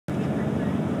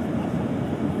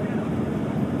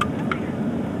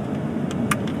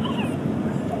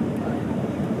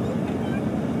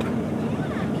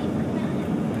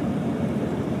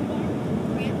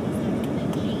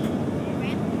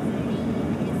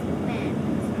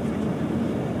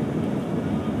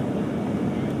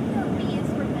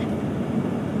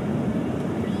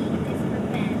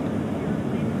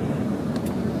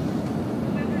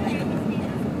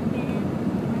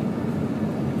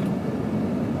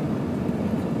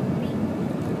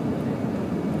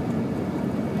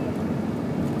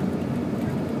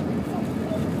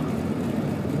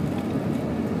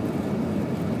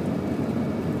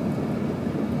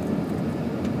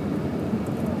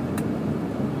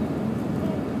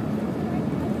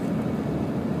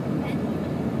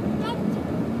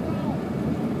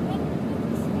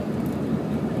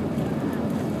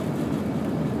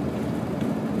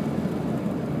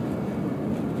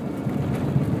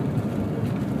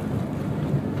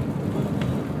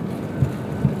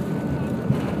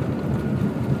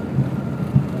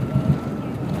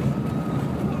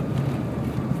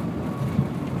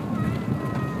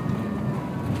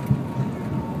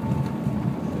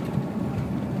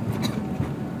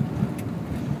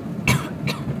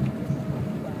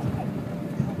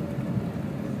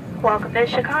Welcome to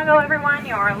Chicago, everyone.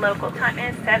 Your local time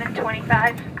is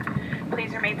 7:25.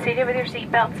 Please remain seated with your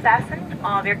seatbelts fastened.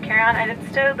 All of your carry-on items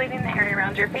stowed, leaving the area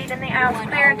around your feet and the aisles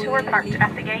clear until we're parked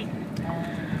at the gate.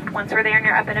 Once we're there and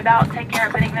you're up and about, take care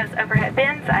of putting those overhead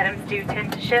bins. Items do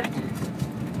tend to shift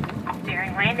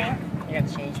during landing. You have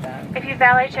to change that. If you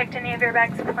valet checked any of your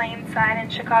bags plain side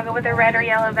in Chicago with a red or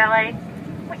yellow valet,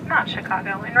 not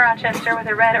Chicago, in Rochester with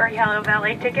a red or yellow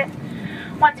valet ticket,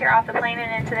 once you're off the plane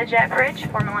and into the jet bridge,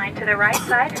 form a line to the right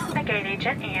side. A gate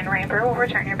agent and ramper will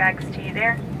return your bags to you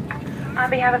there. On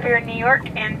behalf of your New York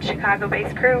and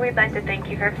Chicago-based crew, we'd like to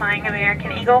thank you for flying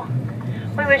American Eagle.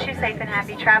 We wish you safe and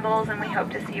happy travels, and we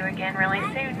hope to see you again really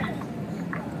soon.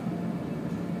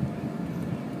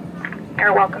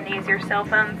 You're welcome to use your cell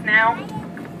phones now.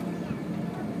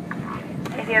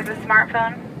 If you have a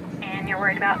smartphone and you're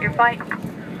worried about your flight,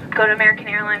 go to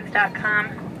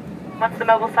AmericanAirlines.com. Once the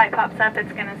mobile site pops up,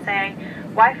 it's going to say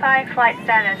Wi-Fi flight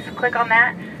status. Click on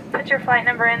that, put your flight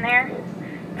number in there.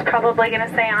 It's probably going to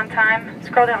say on time.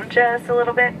 Scroll down just a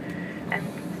little bit and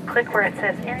click where it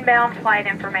says inbound flight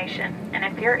information. And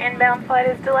if your inbound flight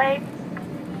is delayed,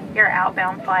 your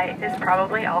outbound flight is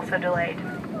probably also delayed.